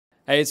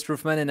Hi, it's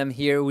Rufman and I'm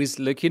here with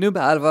Lucky Noob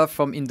Alva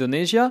from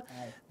Indonesia.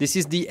 Hi. This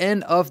is the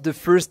end of the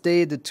first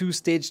day. The two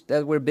stages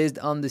that were based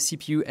on the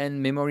CPU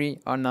and memory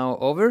are now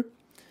over.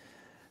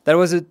 That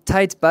was a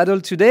tight battle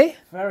today.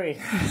 Very.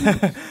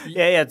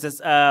 yeah.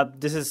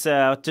 This is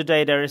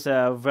today. There is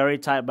a very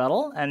tight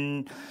battle,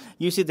 and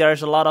you see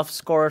there's a lot of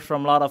scores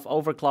from a lot of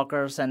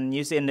overclockers, and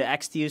you see in the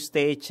XTU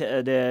stage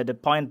the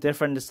point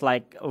difference is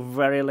like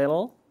very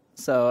little.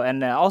 So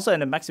and also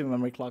in the maximum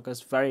memory clock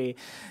is very,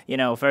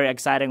 very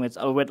exciting with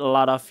a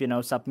lot of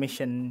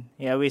submission.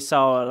 Yeah, we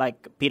saw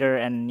like Peter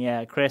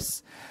and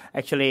Chris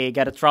actually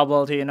get a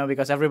trouble to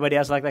because everybody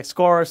else like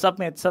score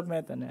submit and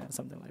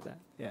something like that.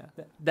 Yeah,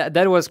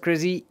 that was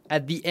crazy.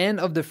 At the end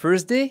of the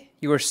first day,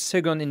 you were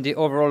second in the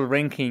overall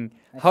ranking.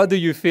 How do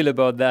you feel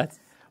about that?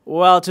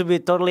 Well, to be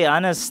totally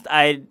honest,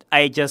 I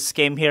just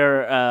came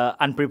here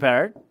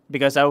unprepared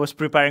because I was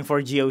preparing for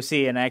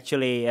GOC and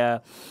actually.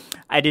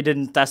 I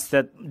didn't test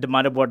the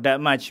motherboard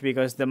that much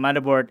because the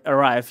motherboard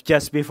arrived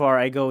just before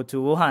I go to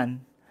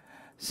Wuhan.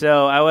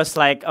 So I was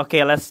like,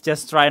 okay, let's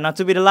just try not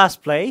to be the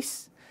last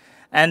place.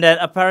 And then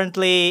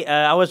apparently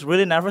I was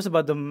really nervous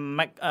about the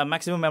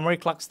maximum memory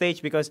clock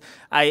stage because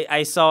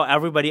I saw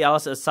everybody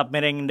else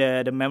submitting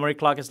the memory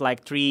clock is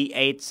like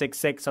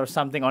 3866 or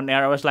something on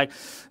there. I was like,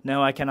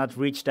 no, I cannot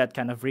reach that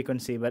kind of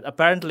frequency. But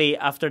apparently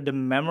after the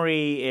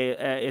memory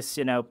is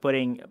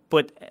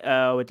put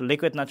with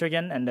liquid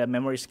nitrogen and the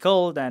memory is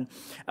cold, and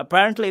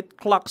apparently it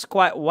clocks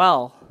quite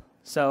well.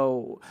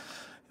 So,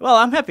 well,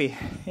 I'm happy.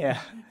 Yeah.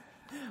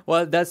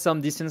 Well, that's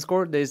some decent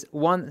score. There's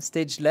one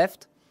stage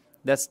left.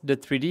 That's the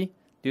 3D.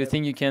 Do you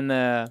think you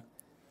can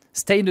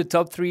stay in the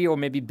top 3 or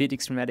maybe beat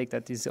Extrematic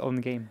at his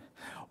own game?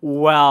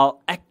 Well,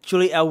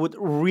 actually, I would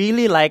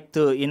really like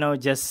to,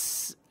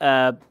 just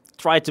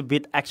try to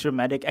beat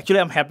Extrematic. Actually,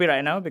 I'm happy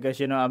right now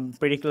because, I'm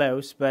pretty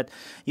close. But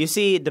you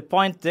see, the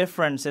point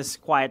difference is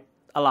quite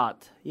a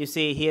lot. You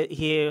see,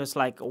 he was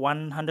like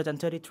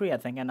 133, I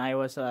think, and I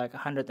was like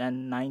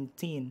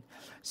 119.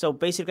 So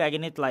basically, I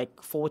need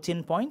like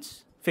 14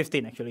 points,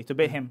 15 actually, to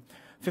beat him.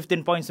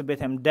 15 points to beat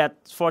him. That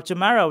for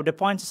tomorrow, the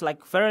points is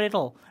like very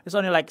little. It's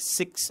only like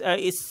 6.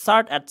 It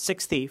start at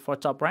 60 for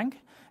top rank,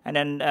 and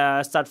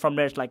then start from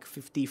there it's like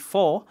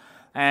 54,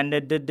 and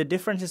the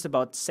difference is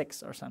about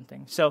 6 or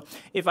something. So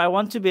if I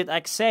want to beat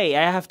XA,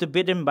 I have to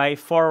beat him by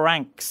 4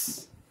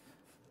 ranks,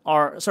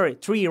 or sorry,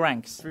 3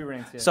 ranks. 3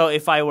 ranks. Yeah. So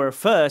if I were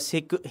first,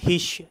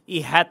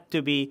 he had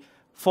to be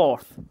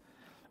 4th,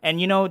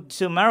 and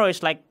tomorrow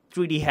is like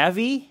 3D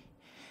heavy.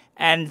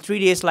 And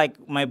 3D is like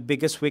my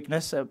biggest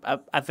weakness.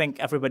 I think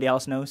everybody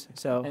else knows.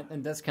 So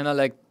and that's kind of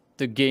like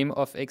the game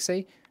of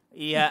XA.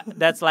 Yeah,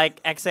 that's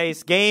like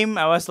XA's game.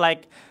 I was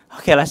like,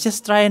 okay, let's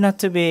just try not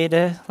to be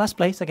the last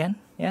place again.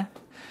 Yeah.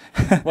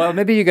 Well,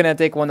 maybe you're gonna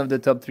take one of the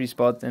top 3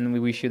 spots, and we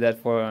wish you that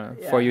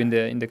for you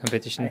in the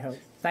competition. I hope.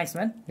 Thanks,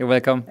 man. You're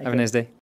welcome. Have a nice day.